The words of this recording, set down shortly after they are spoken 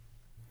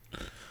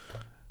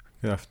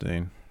Good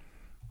afternoon.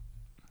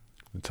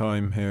 The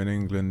time here in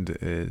England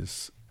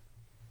is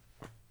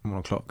 1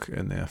 o'clock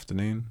in the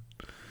afternoon.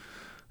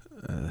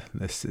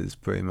 This is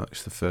pretty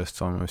much the first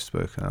time I've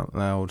spoken out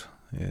loud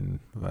in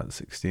about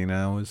 16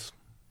 hours.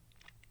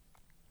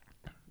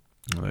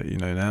 I'll let you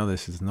know now,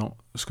 this is not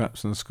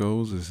Scraps and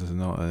Skulls. This is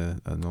not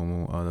a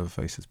normal Other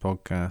Faces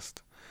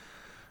podcast.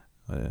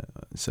 I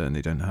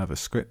certainly don't have a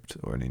script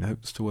or any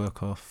notes to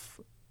work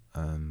off.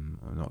 I'm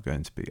not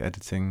going to be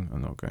editing.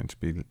 I'm not going to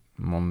be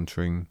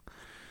monitoring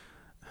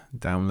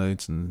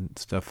downloads and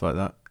stuff like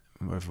that.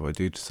 Whether I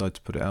do decide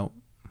to put it out,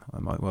 I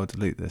might well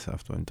delete this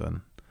after I'm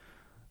done.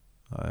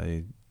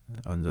 I,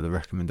 under the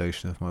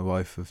recommendation of my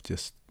wife, have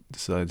just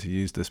decided to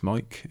use this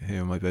mic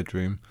here in my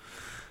bedroom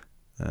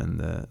and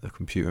the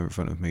computer in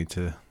front of me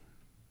to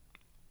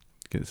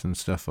get some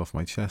stuff off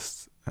my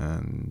chest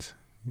and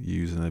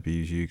use and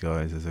abuse you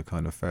guys as a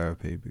kind of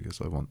therapy,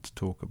 because I want to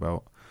talk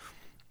about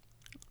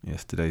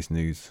yesterday's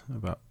news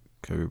about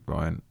Kobe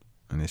Bryant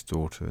and his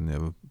daughter and the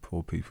other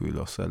poor people who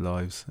lost their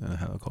lives in a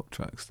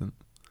helicopter accident.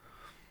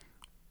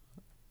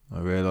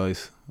 I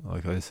realise,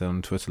 like I said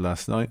on Twitter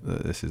last night,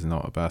 that this is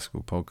not a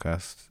basketball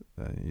podcast.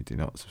 You do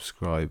not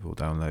subscribe or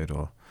download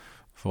or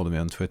follow me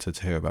on Twitter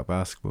to hear about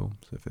basketball.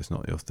 So if it's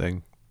not your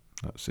thing,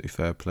 absolutely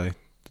fair play.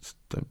 Just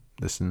don't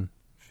listen.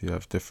 If you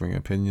have differing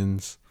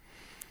opinions,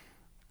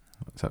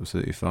 that's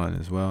absolutely fine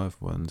as well.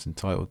 Everyone's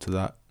entitled to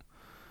that.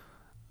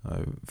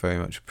 I very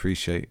much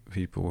appreciate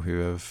people who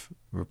have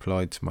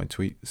replied to my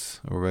tweets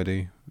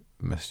already,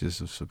 messages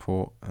of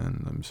support,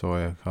 and I'm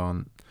sorry I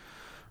can't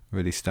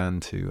really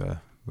stand to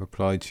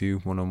reply to you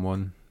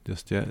one-on-one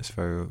just yet. It's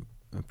very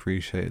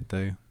appreciated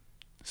though.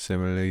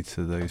 Similarly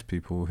to those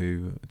people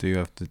who do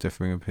have the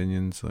differing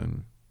opinions,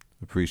 I'm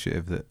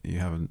appreciative that you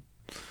haven't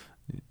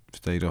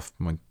stayed off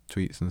my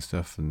tweets and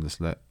stuff and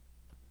just let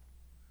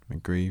me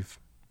grieve.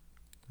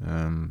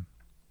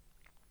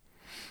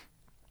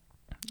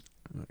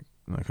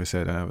 Like I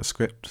said, I don't have a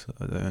script.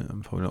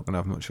 I'm probably not going to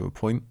have much of a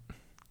point.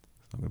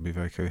 It's not going to be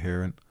very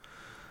coherent.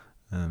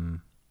 I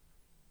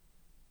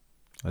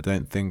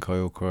don't think I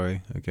will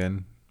cry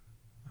again.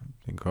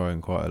 I've been crying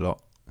quite a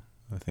lot.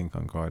 I think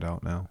I'm cried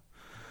out now.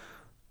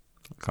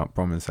 I can't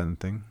promise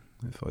anything.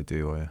 If I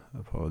do, I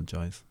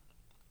apologise.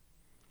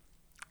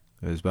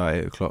 It was about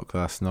 8 o'clock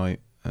last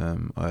night.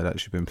 I had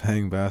actually been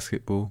playing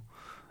basketball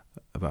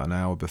about an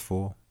hour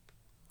before.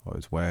 I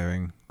was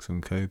wearing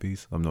some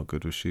Kobe's. I'm not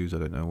good with shoes, I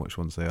don't know which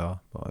ones they are,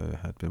 but I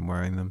had been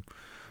wearing them.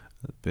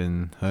 I'd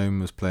been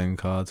home, was playing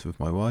cards with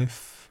my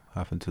wife,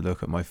 happened to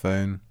look at my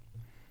phone.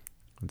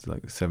 It's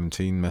like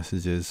 17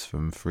 messages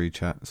from 3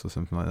 chats or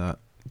something like that.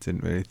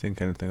 Didn't really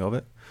think anything of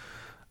it.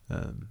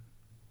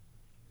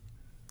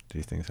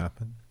 These things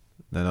happen.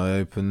 Then I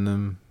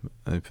opened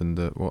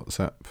the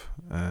WhatsApp,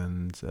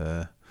 and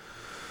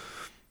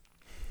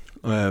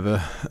I have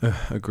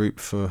a group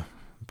for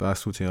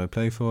basketball team I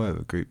play for. I have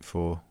a group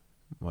for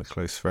my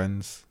close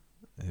friends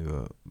who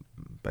are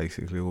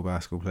basically all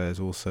basketball players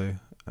also,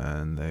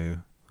 and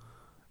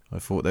I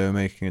thought they were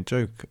making a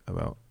joke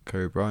about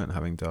Kobe Bryant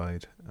having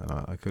died, and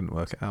I couldn't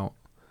work it out.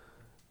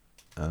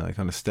 And I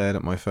kind of stared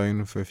at my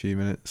phone for a few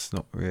minutes,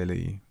 not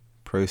really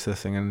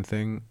processing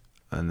anything,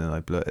 and then I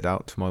blurted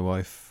out to my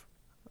wife,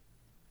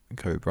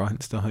 Kobe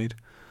Bryant's died.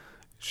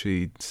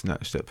 She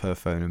snatched up her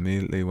phone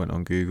immediately, went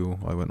on Google.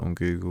 I went on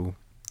Google,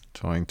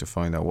 trying to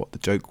find out what the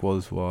joke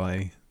was,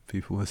 why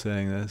people were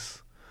saying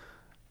this,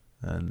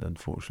 and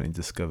unfortunately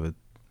discovered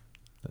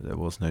that there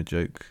was no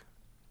joke,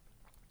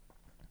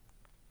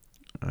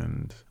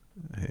 and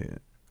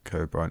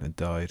Kobe Bryant had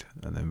died.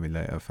 And then we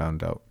later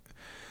found out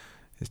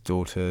his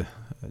daughter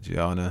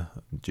Gianna,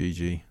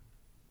 Gigi,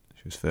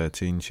 she was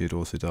 13, she had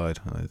also died,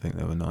 and I think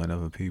there were 9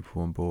 other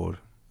people on board,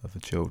 other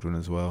children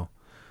as well,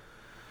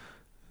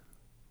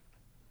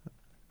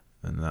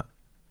 and that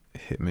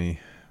hit me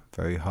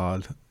very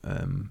hard.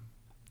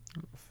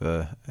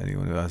 For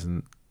anyone who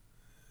hasn't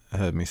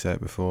heard me say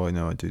it before, I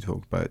know I do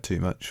talk about it too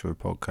much for a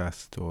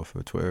podcast or for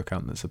a Twitter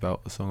account that's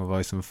about the Song of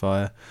Ice and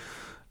Fire.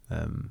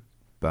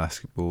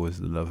 Basketball is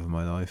the love of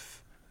my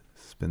life.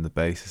 It's been the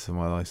basis of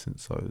my life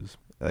since I was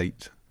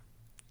 8.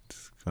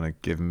 It's kind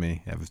of given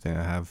me everything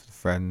I have,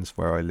 friends,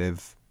 where I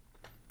live,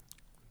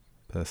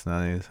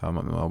 personalities, how I'm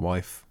with my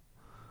wife.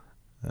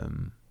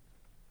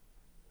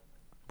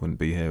 Wouldn't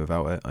be here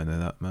without it, I know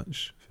that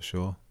much for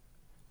sure.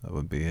 I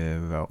wouldn't be here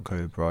without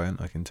Kobe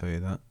Bryant, I can tell you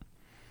that.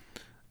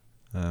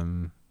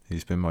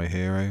 He's been my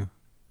hero.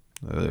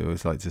 I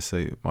always like to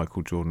say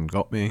Michael Jordan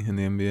got me in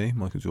the NBA,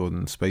 Michael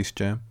Jordan Space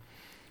Jam.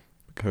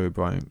 Kobe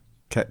Bryant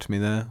kept me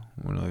there.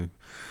 When I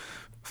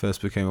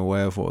first became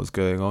aware of what was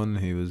going on,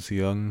 he was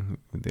young,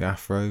 with the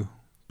afro,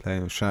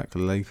 playing with Shaq, the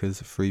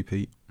Lakers, a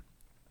three-peat.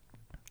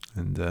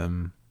 And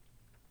been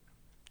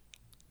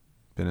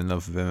in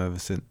love with him ever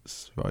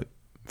since, right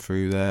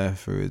through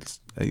his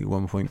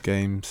 81-point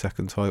game,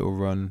 second title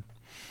run,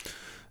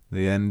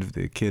 the end of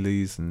the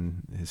Achilles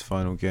and his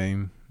final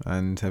game,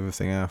 and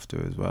everything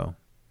after as well.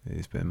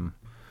 He's been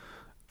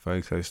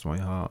very close to my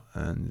heart,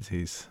 and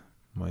he's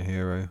my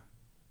hero,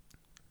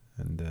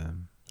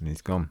 and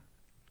he's gone.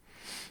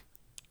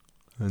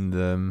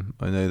 And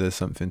I know there's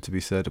something to be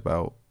said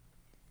about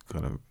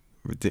kind of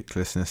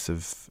ridiculousness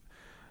of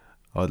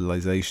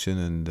idolization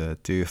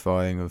and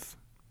deifying of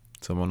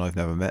someone I've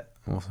never met,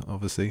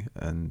 obviously,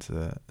 and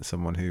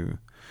someone who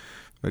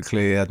very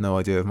clearly had no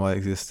idea of my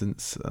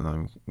existence. And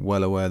I'm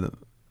well aware that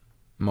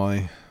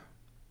my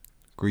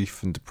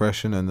grief and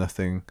depression are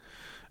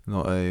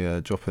not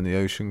a drop in the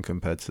ocean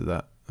compared to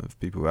that of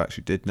people who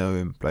actually did know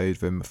him, played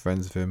with him, were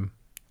friends with him.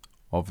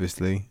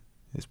 Obviously,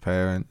 his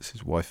parents,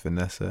 his wife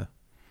Vanessa,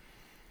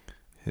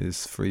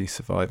 his 3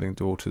 surviving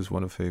daughters,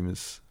 one of whom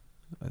is,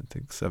 I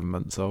think, 7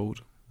 months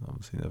old.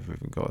 Obviously never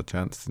even got a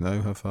chance to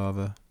know her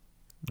father.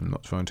 I'm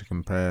not trying to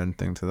compare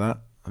anything to that.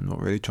 I'm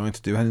not really trying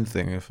to do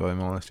anything, if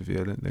I'm honest with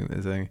you. I don't think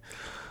there's any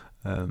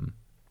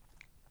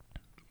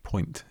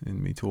point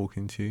in me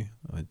talking to you.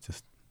 I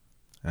just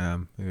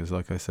am, because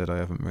like I said, I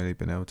haven't really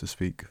been able to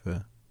speak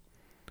for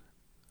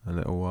a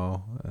little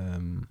while.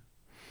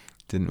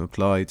 Didn't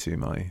reply to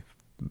my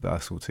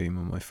basketball team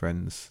or my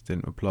friends.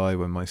 Didn't reply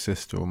when my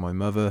sister or my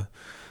mother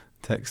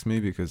text me,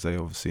 because they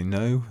obviously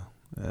know.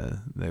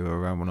 They were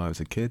around when I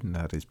was a kid and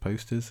had his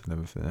posters and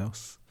everything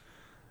else.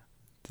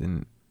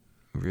 Didn't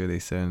really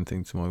say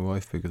anything to my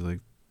wife because I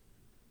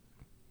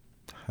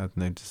had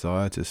no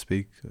desire to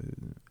speak. I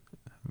haven't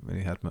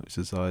really had much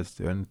desire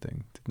to do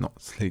anything. Did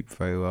not sleep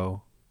very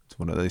well. It's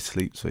one of those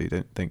sleeps where you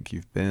don't think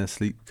you've been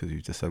asleep because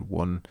you've just had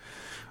one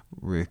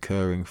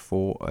recurring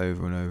thought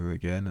over and over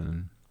again,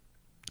 and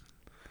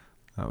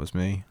that was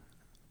me,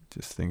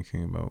 just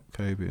thinking about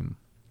Kobe and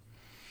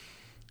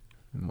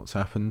what's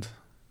happened.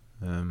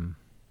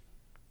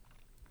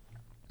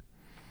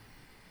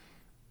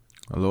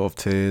 A lot of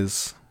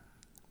tears,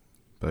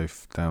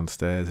 both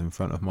downstairs in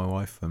front of my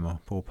wife and my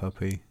poor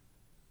puppy.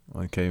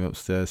 I came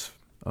upstairs,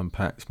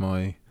 unpacked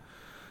my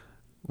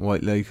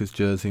white Lakers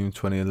jersey in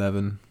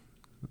 2011.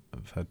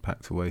 I've had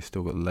packed away,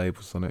 still got the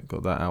labels on it,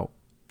 got that out,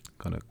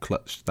 kind of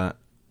clutched that,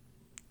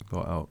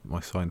 got out my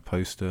signed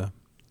poster.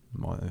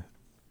 My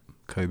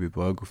Kobe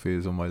biography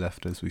is on my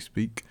left as we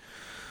speak.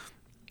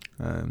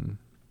 Had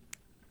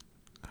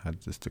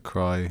just to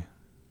cry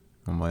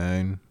on my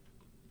own.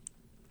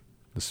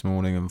 This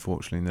morning,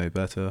 unfortunately, no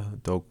better. A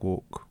dog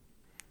walk.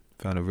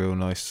 Found a real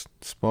nice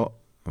spot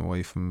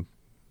away from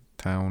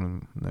town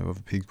and no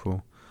other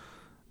people.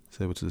 Was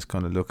able to just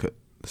kind of look at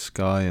the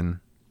sky and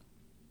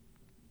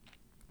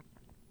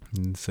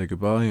say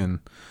goodbye, and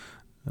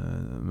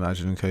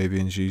imagine Kobe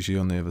and Gigi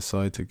on the other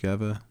side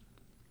together.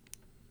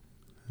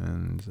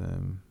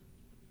 And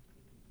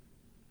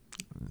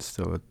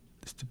still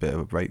just a bit of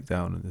a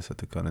breakdown, and just had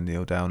to kind of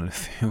kneel down in the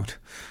field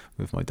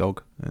with my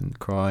dog and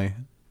cry.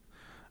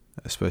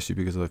 Especially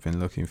because I've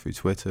been looking through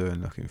Twitter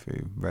and looking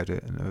through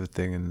Reddit and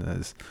everything, and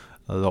there's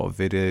a lot of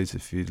videos,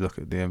 if you look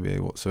at the NBA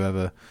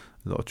whatsoever,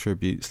 a lot of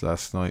tributes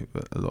last night,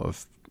 but a lot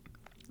of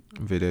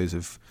videos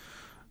of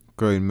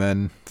grown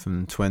men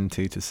from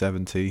 20 to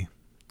 70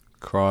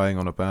 crying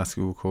on a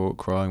basketball court,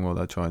 crying while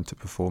they're trying to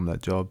perform their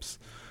jobs.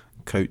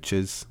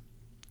 Coaches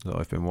that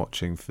I've been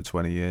watching for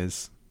 20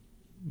 years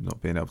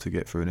not being able to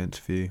get through an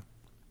interview,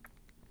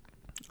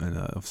 and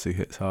that obviously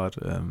hits hard.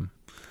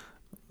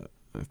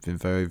 I've been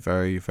very,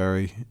 very,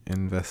 very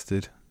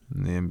invested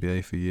in the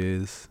NBA for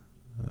years.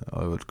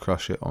 I would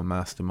crush it on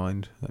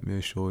Mastermind, let me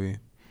assure you.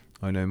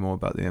 I know more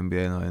about the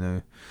NBA than I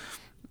know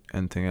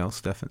anything else,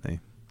 definitely,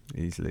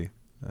 easily.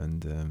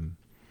 And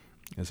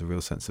there's a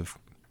real sense of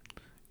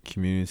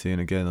community.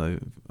 And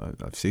again,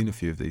 I've seen a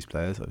few of these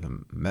players. I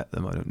haven't met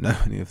them. I don't know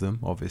any of them,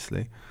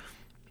 obviously.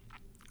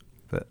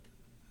 But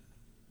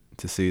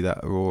to see that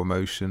raw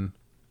emotion,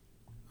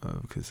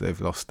 because they've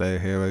lost their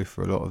hero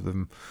for a lot of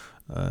them.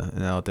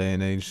 In our day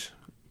and age,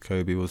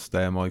 Kobe was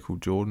their Michael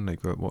Jordan. They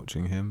grew up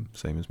watching him,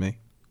 same as me.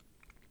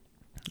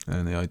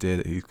 And the idea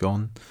that he's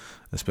gone,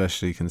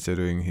 especially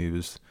considering he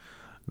was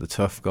the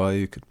tough guy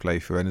who could play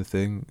for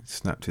anything,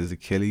 snapped his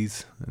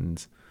Achilles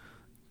and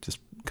just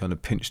kind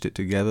of pinched it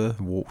together,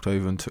 walked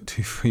over and took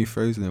 2 free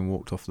throws and then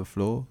walked off the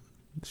floor.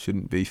 It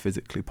shouldn't be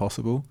physically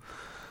possible,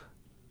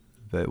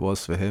 but it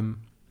was for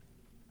him.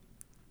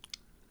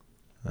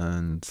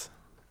 And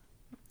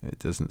it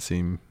doesn't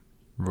seem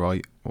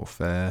right or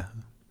fair.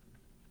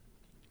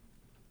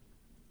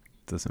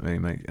 Doesn't really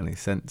make any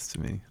sense to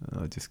me.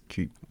 I just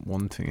keep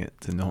wanting it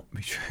to not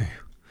be true.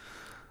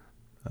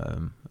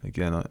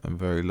 Again, I'm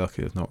very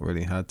lucky I've not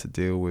really had to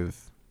deal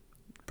with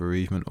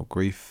bereavement or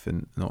grief,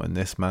 and not in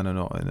this manner,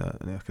 not in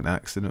like an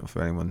accident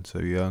for anyone so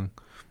young.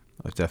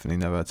 I've definitely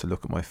never had to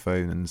look at my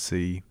phone and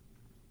see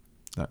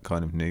that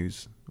kind of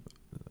news.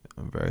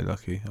 I'm very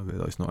lucky. I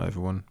realise not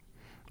everyone,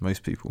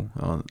 most people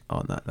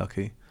aren't that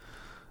lucky.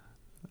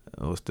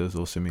 It does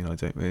also mean I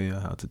don't really know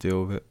how to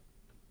deal with it.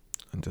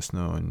 I just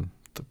know I'm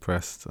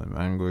depressed, I'm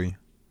angry.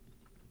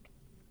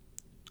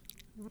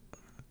 It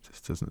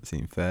just doesn't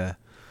seem fair,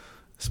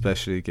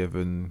 especially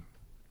given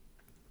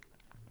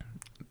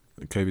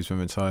Kobe's been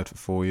retired for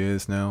 4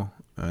 years now,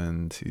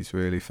 and he's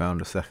really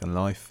found a second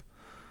life.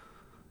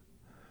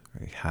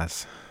 He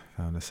has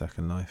found a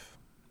second life.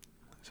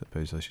 I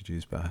suppose I should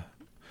use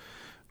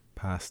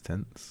past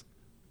tense.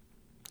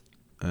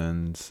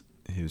 And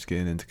he was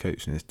getting into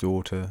coaching his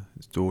daughter.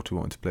 His daughter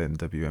wanted to play in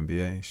the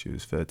WNBA. She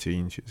was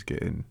 13. She was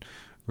getting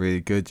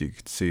really good. You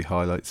could see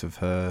highlights of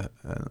her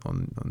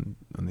on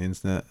the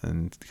internet,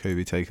 and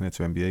Kobe taking her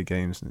to NBA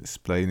games and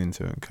explaining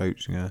to her and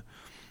coaching her.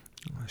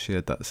 She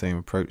had that same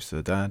approach to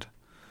her dad,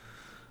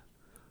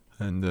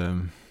 and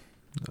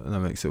that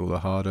makes it all the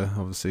harder,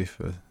 obviously,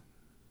 to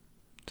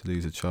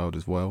lose a child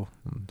as well,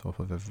 on top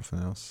of everything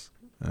else.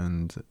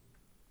 And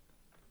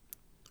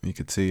you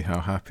could see how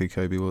happy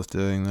Kobe was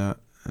doing that,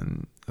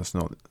 and that's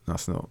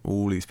not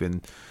all. He's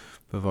been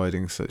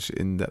providing such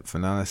in-depth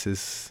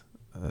analysis,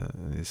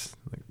 his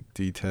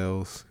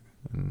details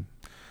and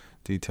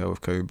detail of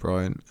Kobe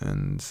Bryant,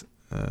 and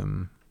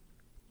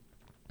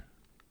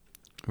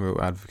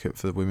real advocate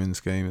for the women's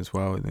game as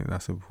well. I think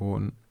that's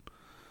important.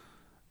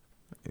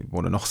 He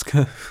won an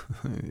Oscar.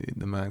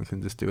 The man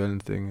can just do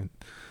anything,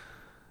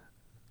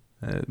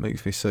 and it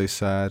makes me so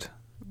sad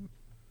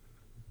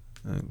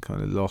and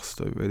kind of lost.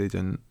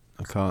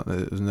 I can't,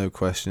 there's no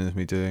question of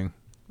me doing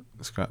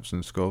scraps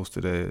and scrolls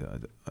today.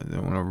 I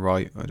don't want to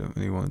write, I don't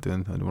really want to do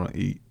anything, I don't want to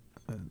eat,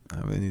 I don't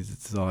have any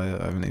desire,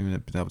 I haven't even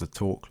been able to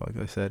talk, like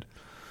I said,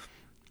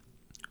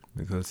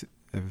 because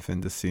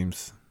everything just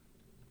seems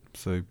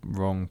so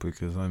wrong,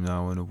 because I'm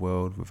now in a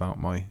world without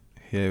my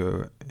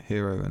hero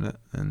in it,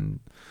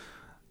 and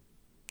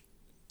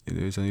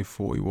he's only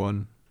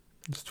 41,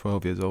 he's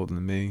 12 years older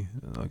than me,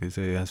 like I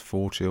say, he has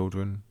 4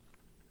 children,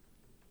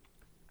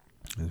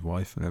 his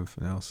wife and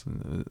everything else,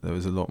 and there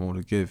was a lot more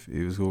to give.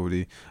 He was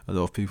already, a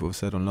lot of people have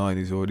said online,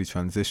 he's already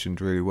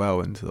transitioned really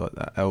well into like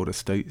that elder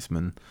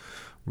statesman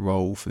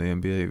role for the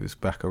NBA. He was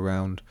back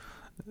around.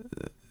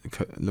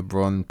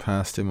 LeBron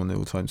passed him on the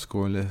all-time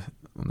scoring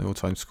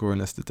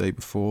list the day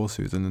before, so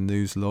he was in the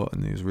news a lot,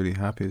 and he was really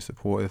happy and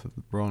supportive of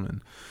LeBron,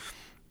 and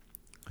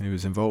he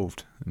was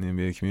involved in the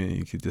NBA community.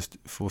 You could just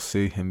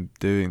foresee him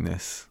doing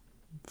this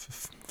for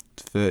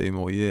 30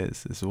 more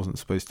years. This wasn't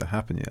supposed to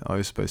happen yet. I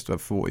was supposed to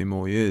have 40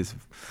 more years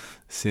of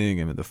seeing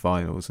him at the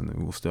finals and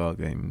the All-Star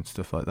game and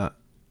stuff like that.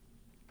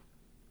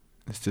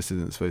 This just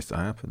isn't supposed to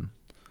happen.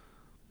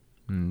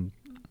 And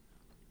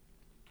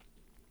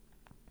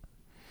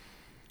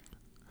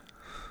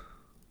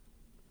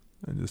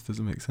it just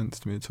doesn't make sense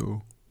to me at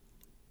all.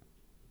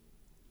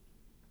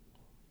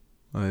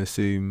 I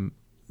assume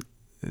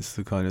it's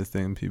the kind of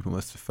thing people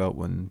must have felt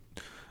when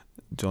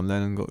John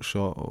Lennon got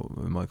shot, or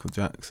when Michael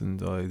Jackson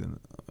died, and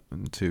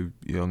I'm too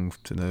young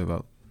to know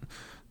about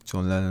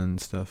John Lennon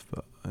and stuff,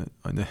 but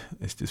I know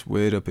it's just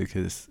weirder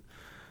because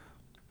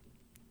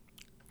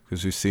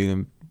we've seen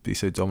him be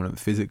so dominant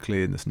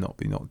physically and just not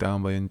be knocked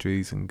down by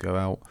injuries and go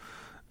out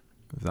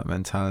with that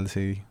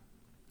mentality.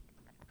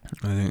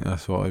 I think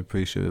that's what I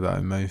appreciate about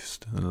him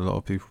most, and a lot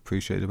of people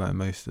appreciate about him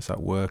most, is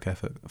that work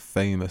ethic,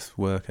 famous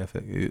work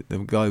ethic. The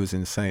guy was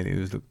insane. He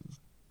was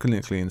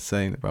clinically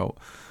insane about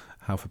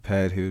how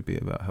prepared he would be,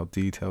 about how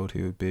detailed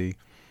he would be.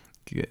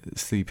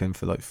 Sleep in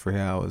for like 3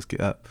 hours,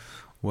 get up,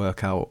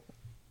 work out.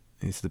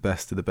 He's the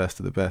best of the best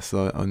of the best.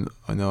 So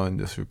I know I'm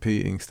just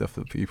repeating stuff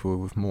that people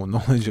with more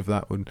knowledge of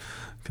that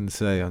can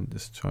say. I'm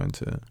just trying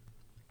to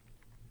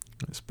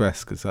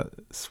express, because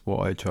that's what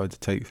I tried to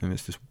take from him.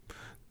 It's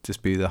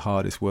just be the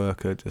hardest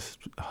worker, just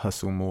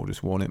hustle more,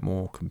 just want it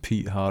more,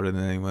 compete harder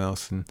than anyone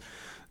else, and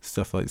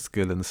stuff like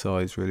skill and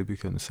size really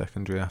becomes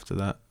secondary after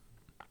that.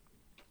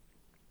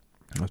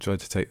 I tried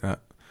to take that.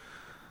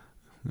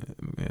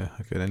 Yeah,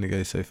 I could only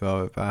go so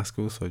far with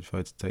basketball, so I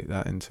tried to take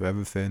that into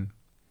everything.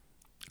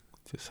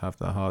 Just have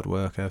that hard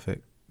work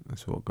ethic.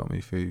 That's what got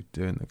me through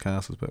doing the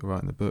castles, but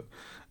writing the book.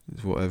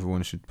 It's what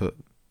everyone should put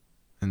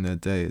in their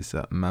day, is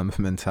that mammoth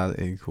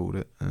mentality, called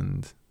it,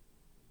 and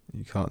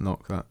you can't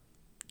knock that.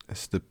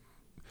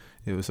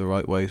 It was the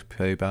right way to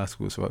play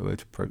basketball, it's the right way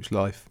to approach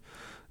life.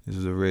 This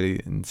was a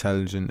really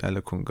intelligent,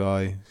 eloquent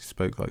guy. He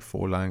spoke like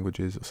 4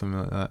 languages or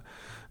something like that.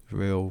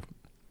 Real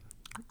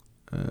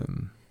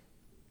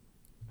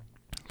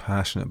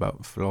passionate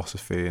about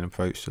philosophy and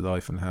approach to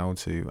life and how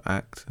to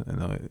act,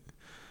 and I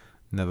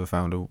never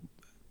found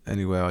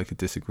anywhere I could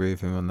disagree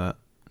with him on that.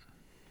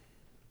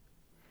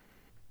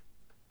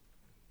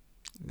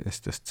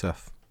 It's just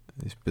tough.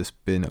 It's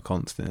just been a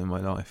constant in my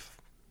life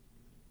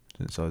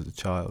since I was a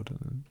child,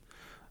 and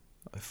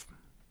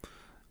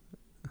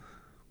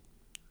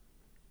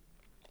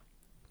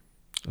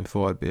I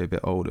thought I'd be a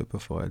bit older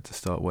before I had to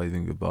start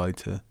waving goodbye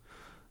to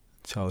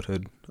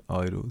childhood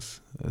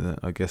idols. And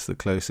I guess the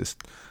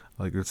closest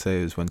I could say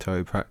is when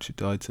Terry Pratchett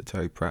died. So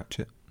Terry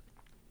Pratchett,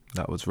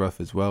 that was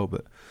rough as well,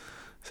 but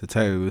so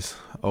Terry was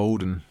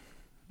old and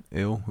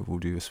ill, with all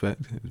due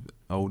respect. He was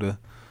older,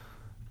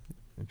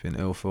 he'd been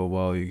ill for a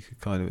while, you could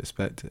kind of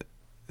expect it.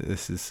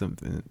 This is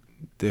something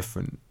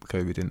different.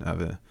 Kobe didn't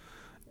have a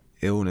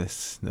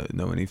illness,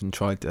 no one even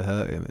tried to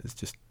hurt him. It's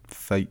just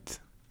fate,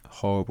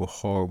 horrible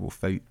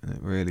fate,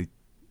 and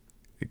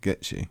it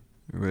gets you, it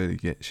really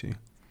gets you.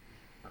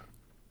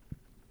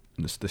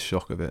 Just the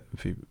shock of it.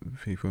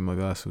 People in my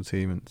basketball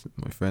team and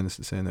my friends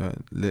are saying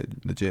they're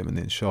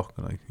legitimately in shock,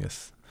 and I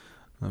guess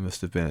I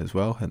must have been as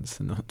well, hence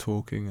the not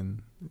talking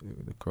and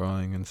the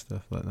crying and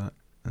stuff like that.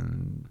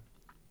 And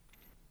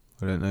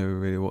I don't know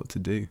really what to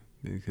do,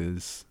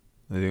 because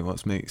I think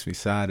what makes me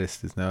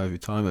saddest is now every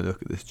time I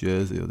look at this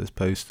jersey or this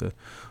poster,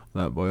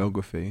 or that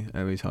biography,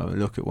 every time I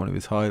look at one of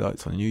his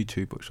highlights on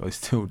YouTube, which I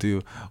still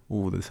do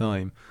all the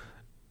time,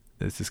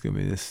 there's just going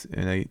to be this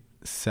innate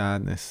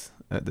sadness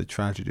at the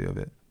tragedy of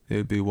it. It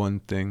would be one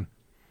thing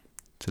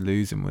to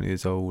lose him when he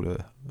was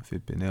older, if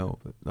he'd been ill,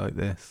 but like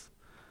this,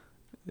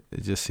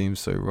 it just seems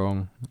so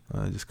wrong.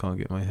 I just can't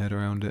get my head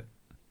around it.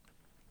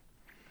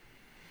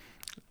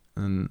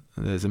 And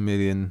there's a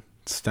million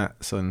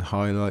stats and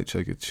highlights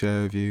I could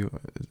share with you.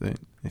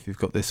 If you've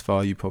got this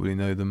far, you probably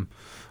know them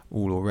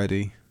all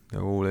already.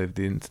 They're all over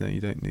the internet.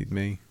 You don't need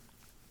me.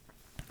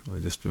 I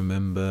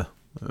remember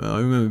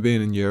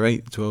being in year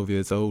 8, 12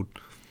 years old,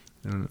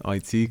 in an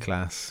IT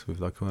class with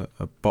like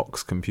a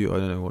box computer. I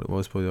don't know what it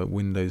was, probably like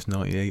Windows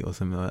 98 or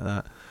something like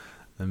that.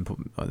 And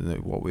I don't know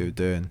what we were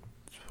doing.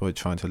 Probably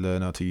trying to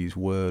learn how to use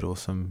Word or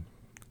some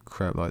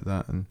crap like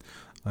that. And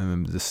I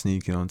remember just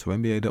sneaking onto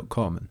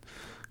NBA.com, and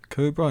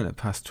Kobe Bryant had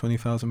passed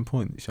 20,000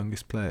 points,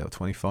 youngest player, or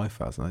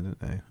 25,000, I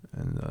don't know.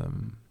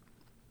 And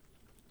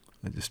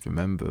I just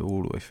remember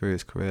all the way through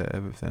his career,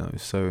 everything. I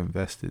was so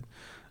invested.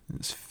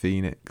 It's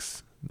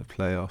Phoenix, the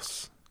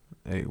playoffs,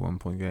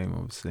 81-point game,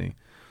 obviously.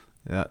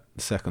 That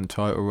second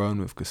title run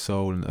with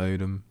Gasol and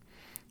Odom.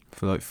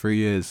 For like 3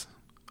 years,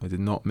 I did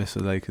not miss a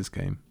Lakers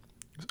game.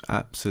 I was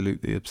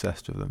absolutely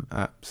obsessed with them,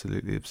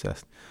 absolutely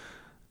obsessed.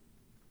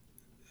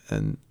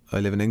 And I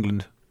live in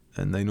England,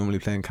 and they normally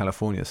play in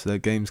California, so their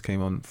games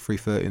came on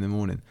 3:30 in the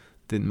morning.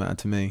 Didn't matter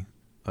to me.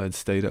 I had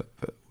stayed up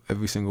for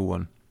every single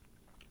one.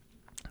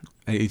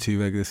 82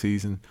 regular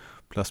season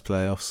plus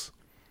playoffs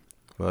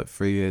for like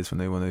 3 years when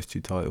they won those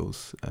 2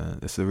 titles.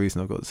 It's the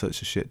reason I got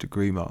such a shit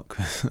degree mark.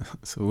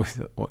 So always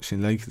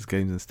watching Lakers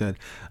games instead,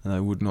 and I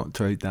would not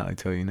trade that, I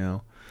tell you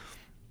now.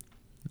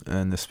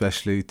 And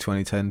especially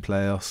 2010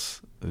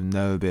 playoffs, I've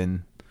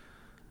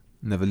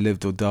never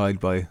lived or died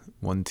by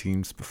one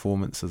team's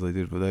performance as I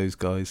did with those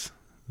guys.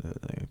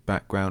 The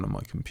background on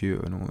my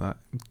computer and all that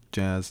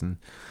jazz. And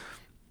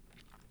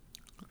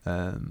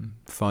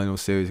final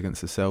series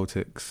against the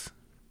Celtics,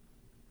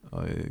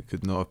 I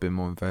could not have been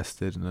more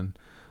invested. And then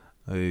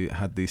I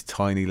had these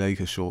tiny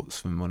Laker shorts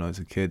from when I was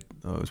a kid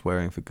I was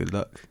wearing for good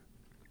luck.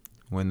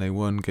 When they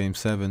won Game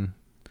 7,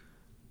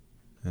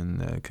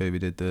 and Kobe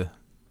did the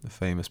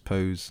famous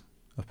pose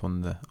up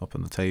on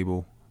the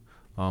table,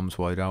 arms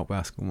wide out,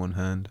 basket in one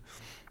hand.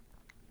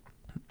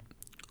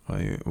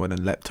 I went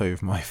and leapt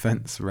over my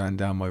fence, ran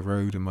down my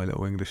road in my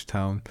little English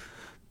town,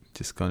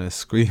 just kind of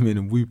screaming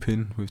and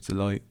whooping with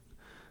delight.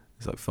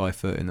 It's like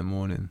 5:30 in the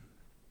morning.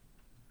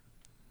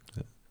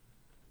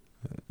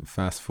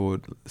 Fast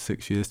forward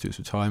 6 years to his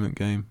retirement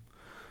game.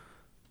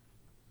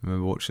 I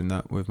remember watching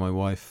that with my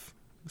wife.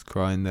 I was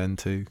crying then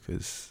too,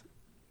 because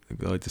the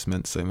guy just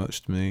meant so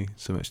much to me,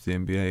 so much to the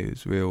NBA. He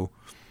was a real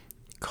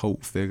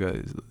cult figure,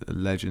 he's a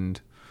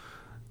legend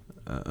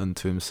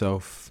unto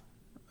himself.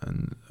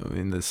 And I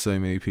mean, there's so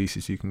many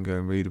pieces you can go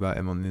and read about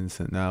him on the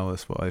internet now.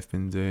 That's what I've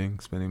been doing,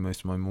 spending most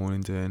of my morning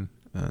doing.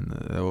 And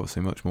they're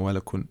obviously much more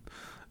eloquent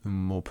and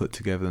more put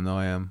together than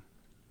I am.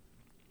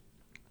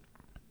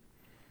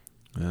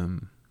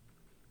 And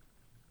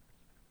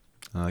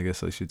I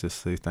guess I should just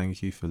say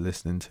thank you for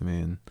listening to me,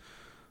 and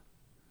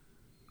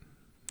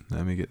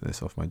let me get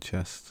this off my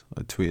chest.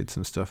 I tweeted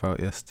some stuff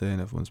out yesterday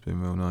and everyone's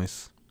been real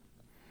nice.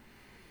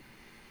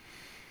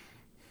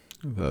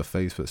 I've got a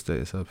Facebook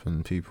status up,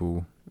 and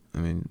people, I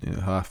mean,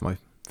 half my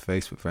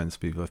Facebook friends,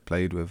 people I've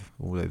played with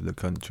all over the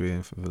country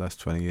and for the last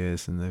 20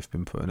 years, and they've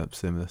been putting up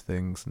similar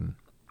things. And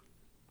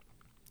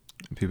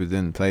people that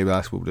didn't play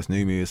basketball just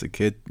knew me as a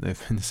kid.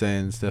 They've been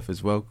saying stuff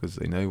as well, because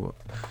they know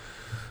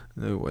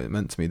what it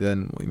meant to me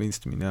then, what it means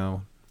to me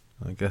now.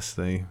 I guess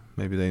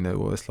maybe they know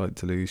what it's like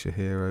to lose your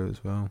hero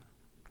as well.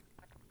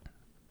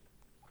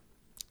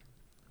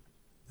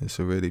 It's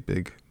a really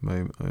big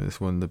moment.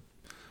 It's one of the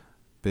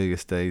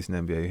biggest days in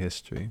NBA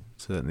history.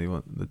 Certainly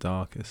one of the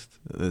darkest.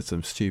 There's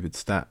some stupid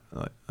stat.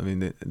 The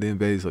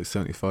NBA is like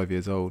 75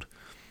 years old.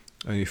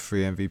 Only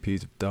 3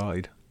 MVPs have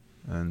died,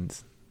 and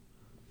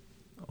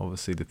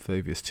obviously the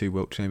previous 2,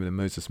 Wilt Chamberlain and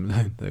Moses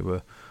Malone, they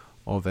were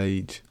of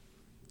age.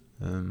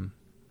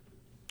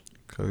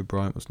 Kobe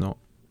Bryant was not,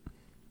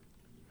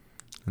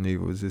 and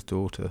neither was his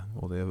daughter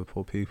or the other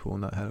poor people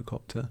on that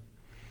helicopter.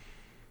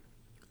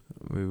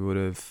 We would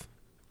have,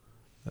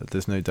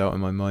 there's no doubt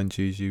in my mind,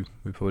 Juju,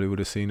 we probably would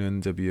have seen her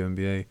in the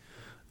WNBA.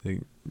 I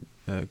think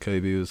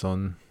Kobe was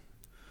on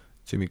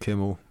Jimmy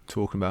Kimmel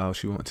talking about how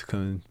she wanted to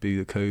come and be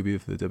the Kobe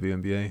of the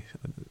WNBA.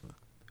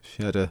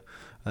 She had a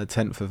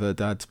tenth of her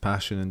dad's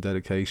passion and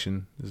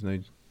dedication. There's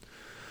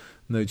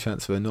no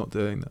chance of her not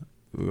doing that.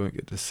 We won't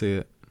get to see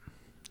it.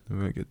 We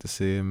won't get to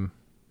see him.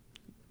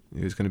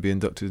 He was going to be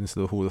inducted into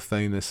the Hall of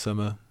Fame this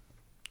summer.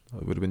 I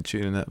would have been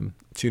tuning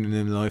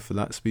in live for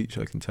that speech,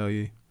 I can tell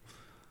you.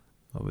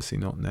 Obviously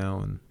not now,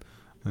 and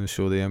I'm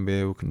sure the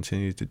NBA will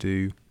continue to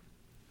do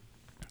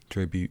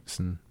tributes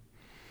and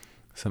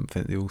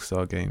something at the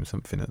All-Star Game,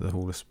 something at the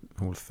Hall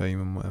of Fame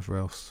and whatever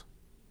else.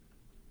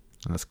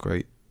 And that's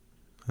great.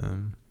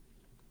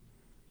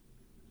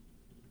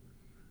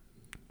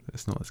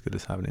 It's not as good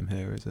as having him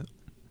here, is it?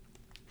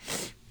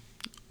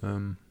 I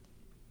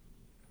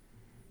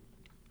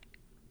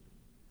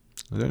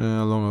don't know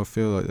how long I'll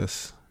feel like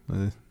this.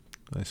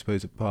 I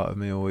suppose a part of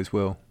me always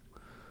will,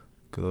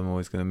 because I'm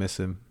always going to miss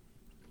him.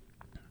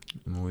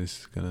 I'm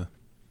always going to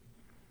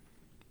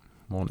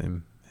want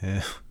him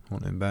here,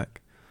 want him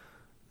back.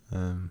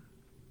 I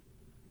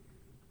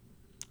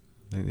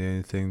think the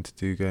only thing to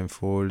do going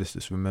forward is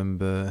just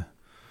remember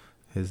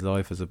his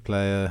life as a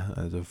player,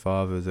 as a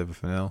father, as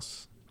everything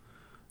else.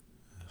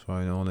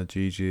 Try and honour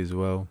Gigi as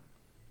well,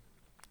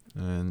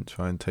 and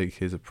try and take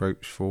his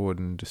approach forward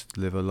and just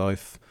live a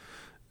life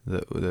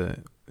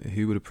that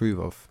he would approve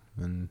of.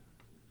 And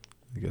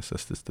I guess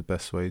that's just the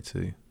best way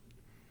to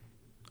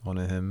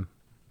honour him.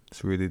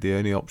 It's really the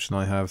only option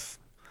I have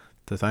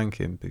to thank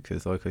him,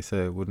 because like I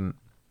say, I wouldn't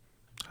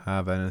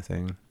have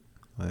anything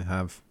I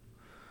have.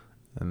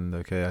 And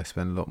okay, I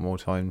spend a lot more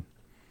time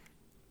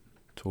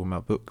talking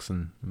about books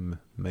and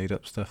made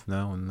up stuff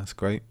now, and that's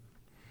great.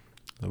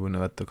 I wouldn't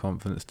have had the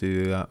confidence to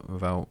do that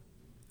without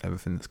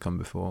everything that's come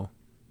before.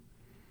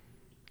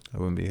 I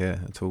wouldn't be here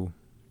at all.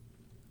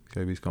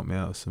 Kobe's got me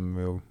out of some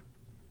real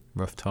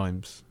rough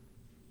times.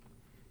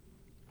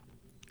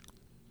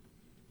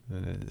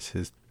 And it's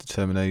his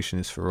determination,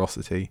 his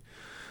ferocity.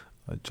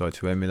 I tried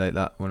to emulate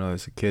that when I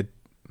was a kid,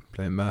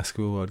 playing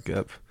basketball. I'd get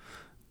up,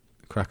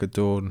 crack of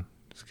dawn,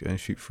 just go and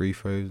shoot free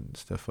throws and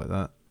stuff like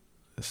that.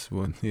 That's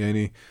one.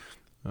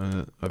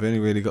 I've only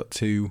really got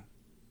two,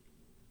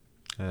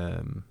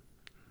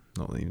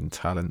 not even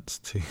talents,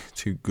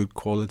 two good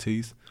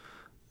qualities.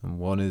 And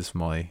one is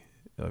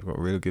I've got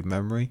a real good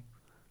memory,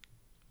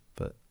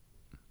 but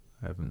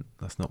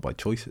that's not by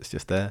choice, it's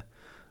just there.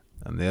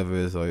 And the other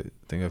is I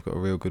think I've got a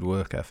real good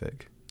work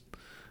ethic.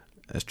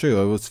 It's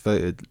true, I was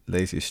voted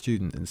laziest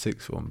student in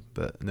sixth form,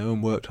 but no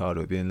one worked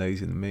harder at being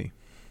lazy than me.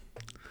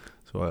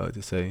 So I like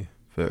to say,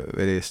 but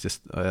really it's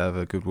just I have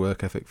a good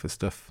work ethic for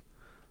stuff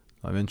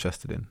I'm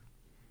interested in.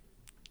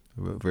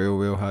 I worked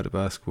real hard at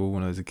basketball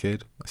when I was a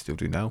kid. I still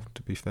do now,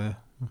 to be fair,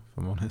 if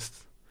I'm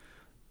honest.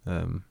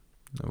 I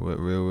worked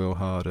real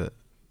hard at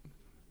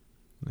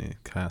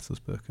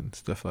Castlesbook and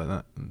stuff like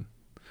that, and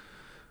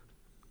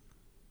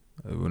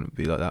I wouldn't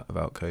be like that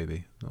without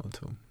Kobe, not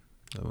at all.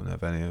 I wouldn't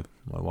have any of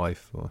my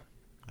wife or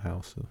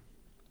house or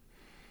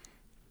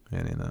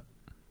any of that.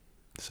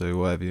 So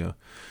whatever your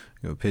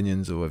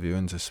opinions, or whether you're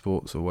into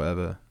sports or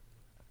whatever,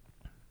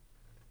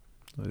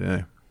 I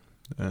don't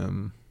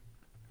know.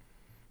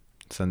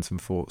 Send some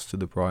thoughts to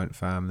the Bryant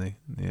family,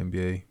 the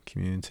NBA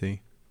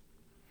community,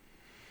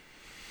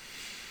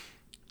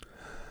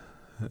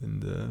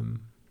 and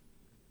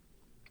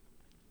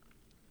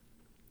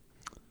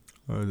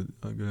I'm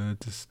gonna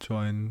just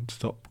try and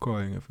stop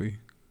crying every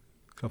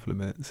couple of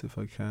minutes if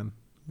I can.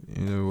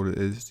 You know what it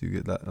is? You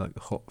get that like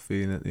hot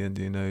feeling at the end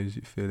of your nose.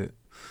 You feel it,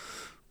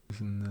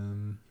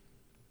 and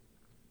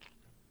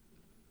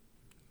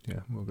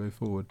we'll go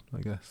forward,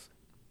 I guess.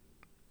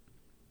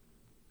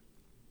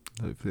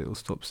 Hopefully it'll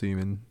stop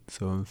seeming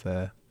so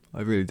unfair.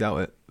 I really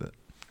doubt it, but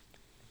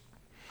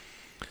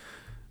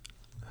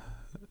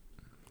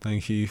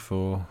thank you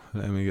for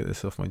letting me get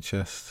this off my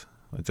chest.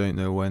 I don't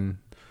know when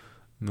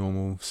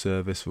normal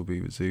service will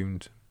be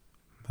resumed.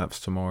 Perhaps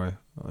tomorrow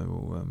I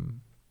will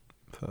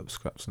put up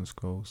Scraps and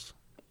Scrolls.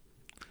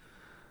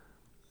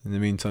 In the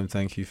meantime,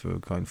 thank you for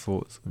kind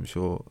thoughts. I'm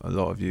sure a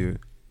lot of you,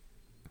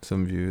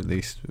 some of you at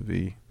least, would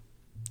be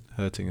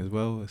hurting as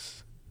well.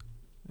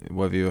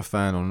 Whether you're a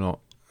fan or not,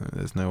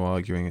 there's no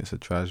arguing it's a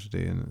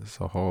tragedy and it's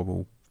a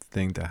horrible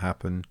thing to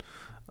happen.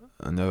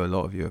 I know a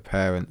lot of you are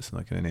parents, and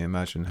I can only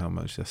imagine how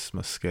much this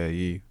must scare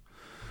you.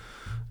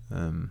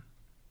 And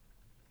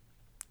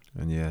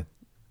yeah,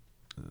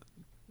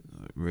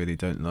 I really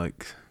don't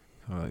like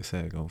I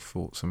say,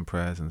 thoughts and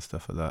prayers and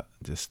stuff like that.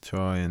 Just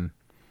try and,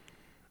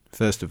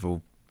 first of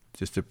all,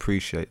 let's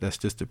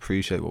just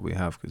appreciate what we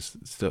have, because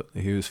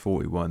he was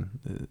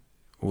 41,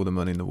 all the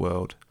money in the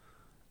world,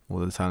 all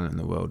the talent in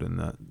the world, and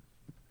that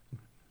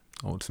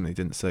ultimately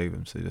didn't save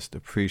him. So just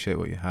appreciate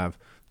what you have.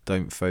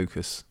 Don't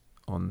focus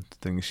on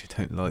things you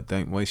don't like.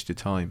 Don't waste your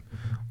time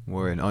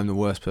worrying. I'm the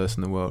worst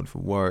person in the world for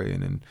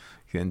worrying and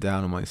getting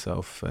down on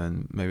myself,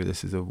 and maybe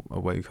this is a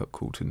wake up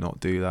call to not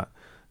do that.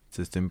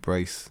 Just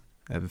embrace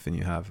everything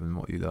you have and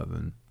what you love,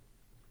 and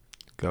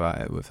go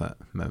at it with that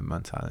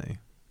mentality.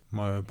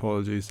 My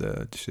apologies there.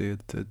 I actually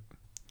had to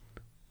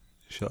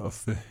shut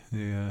off the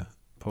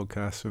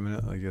podcast for a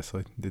minute. I guess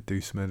I did do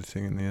some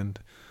editing in the end.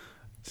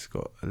 It's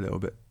got a little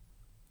bit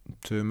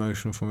too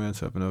emotional for me. I had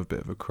to have another bit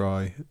of a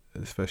cry,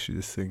 especially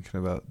just thinking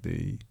about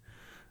the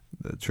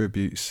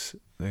tributes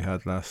they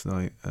had last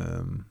night.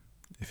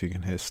 If you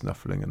can hear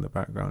snuffling in the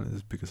background,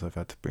 it's because I've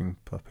had to bring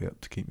Puppy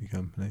up to keep me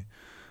company.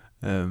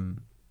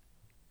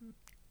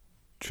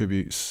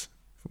 Tributes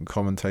from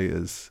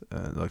commentators,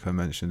 like I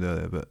mentioned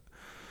earlier, but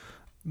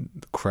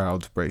the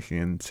crowds breaking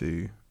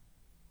into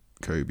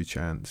Kobe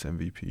chants,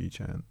 MVP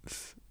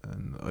chants,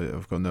 and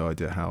I've got no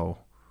idea how.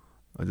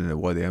 I don't know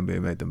why the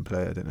NBA made them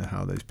play. I don't know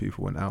how those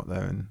people went out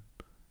there and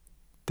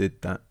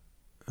did that.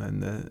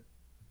 And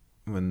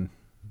when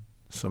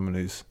someone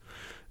who's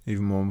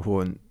even more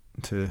important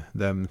to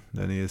them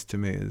than he is to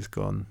me is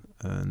gone.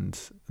 And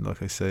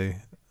like I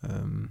say,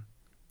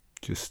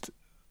 just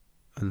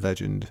a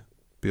legend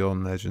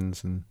beyond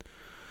legends, and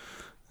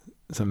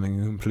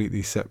something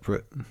completely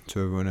separate to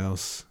everyone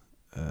else.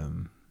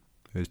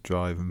 His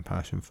drive and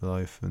passion for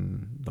life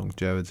and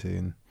longevity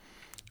and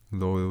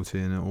loyalty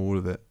and all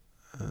of it.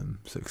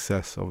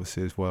 Success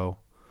obviously as well,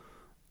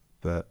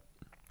 but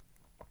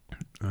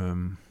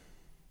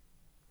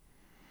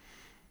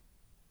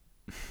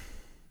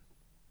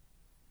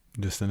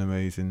just an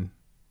amazing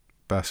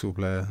basketball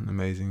player, an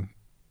amazing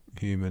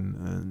human,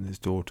 and his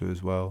daughter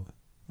as well,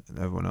 and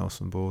everyone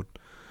else on board.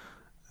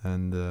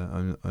 And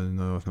I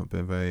know I've not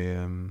been very,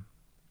 I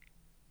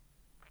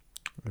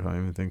can't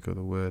even think of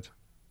the word.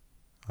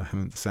 I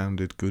haven't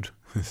sounded good.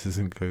 This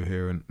isn't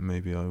coherent.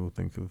 Maybe I will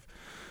think of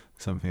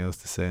something else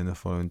to say in the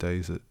following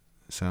days that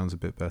sounds a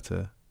bit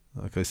better.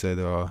 Like I say,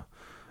 there are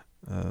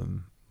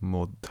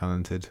more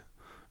talented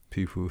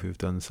people who've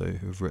done so,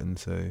 who've written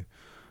so,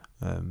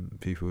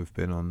 people who've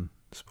been on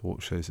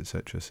sports shows,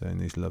 etc., saying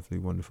these lovely,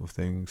 wonderful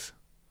things.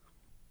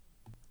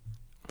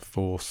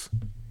 Force,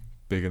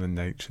 bigger than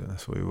nature,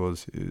 that's what it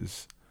was. It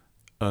was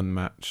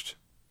unmatched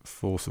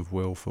force of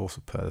will, force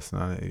of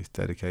personality,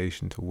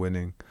 dedication to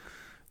winning,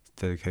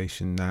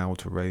 dedication now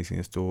to raising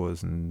his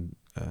daughters and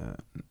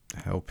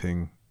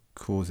helping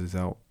causes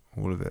out,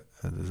 all of it.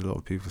 And there's a lot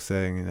of people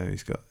saying,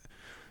 he's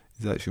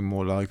actually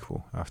more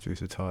likeable after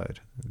he's retired.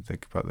 And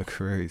think about the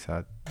career he's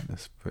had.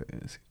 It's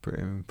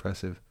pretty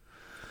impressive.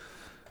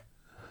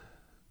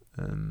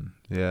 And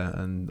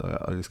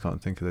I just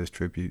can't think of those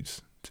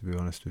tributes, to be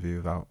honest with you,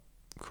 without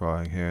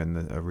crying here in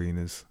the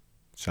arenas,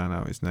 shout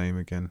out his name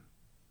again.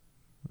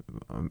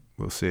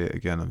 We'll see it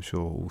again, I'm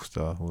sure.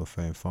 All-Star, Hall of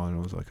Fame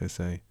finals, like I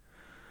say.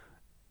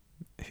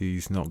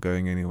 He's not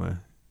going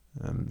anywhere.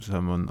 I'm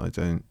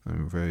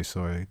very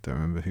sorry, I don't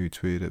remember who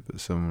tweeted it,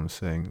 but someone was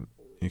saying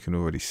you can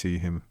already see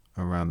him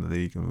around the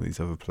league and all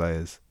these other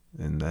players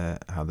in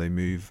how they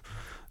move,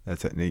 their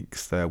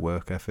techniques, their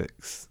work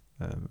ethics,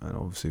 and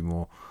obviously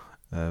more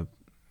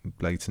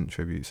blatant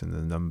tributes in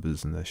the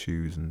numbers and their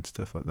shoes and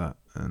stuff like that.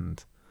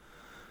 And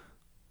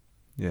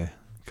yeah,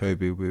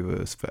 Kobe will be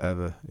with us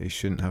forever. He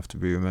shouldn't have to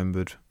be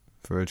remembered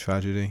for a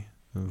tragedy,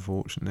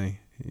 unfortunately.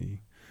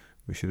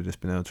 We should have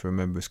just been able to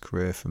remember his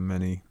career for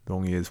many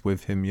long years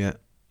with him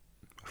yet,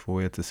 before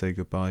we had to say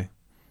goodbye.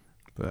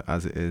 But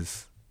as it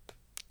is,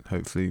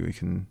 hopefully we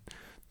can,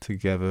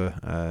 together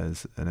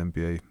as an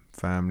NBA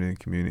family and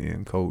community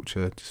and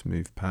culture, just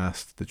move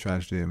past the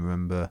tragedy and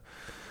remember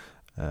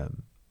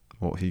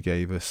what he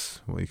gave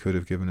us, what he could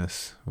have given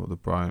us, what the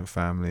Bryant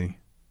family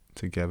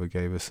together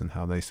gave us, and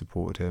how they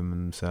supported him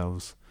and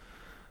themselves.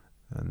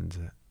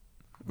 And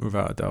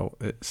without a doubt,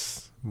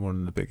 it's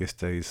one of the biggest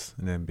days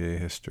in NBA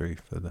history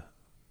for the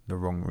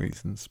wrong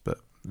reasons, but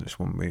it's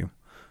one we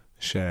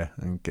share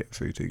and get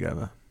through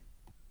together.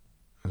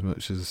 As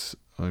much as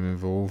I'm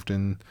involved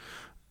in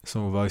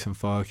some of Ice and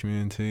Fire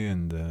community,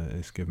 and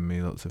it's given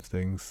me lots of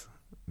things,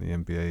 the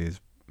NBA is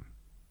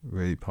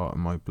really part of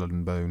my blood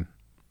and bone,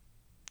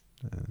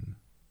 and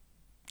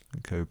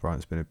Kobe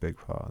Bryant's been a big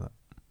part of that.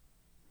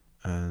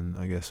 And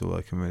I guess all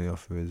I can really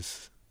offer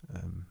is,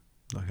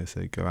 like I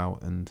say, go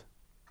out and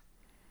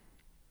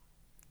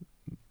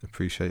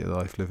appreciate your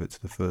life, live it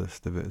to the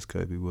fullest, live it as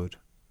Kobe would.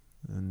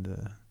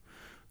 And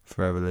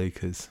forever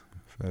Lakers,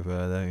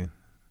 forever LA,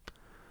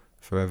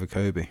 forever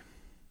Kobe.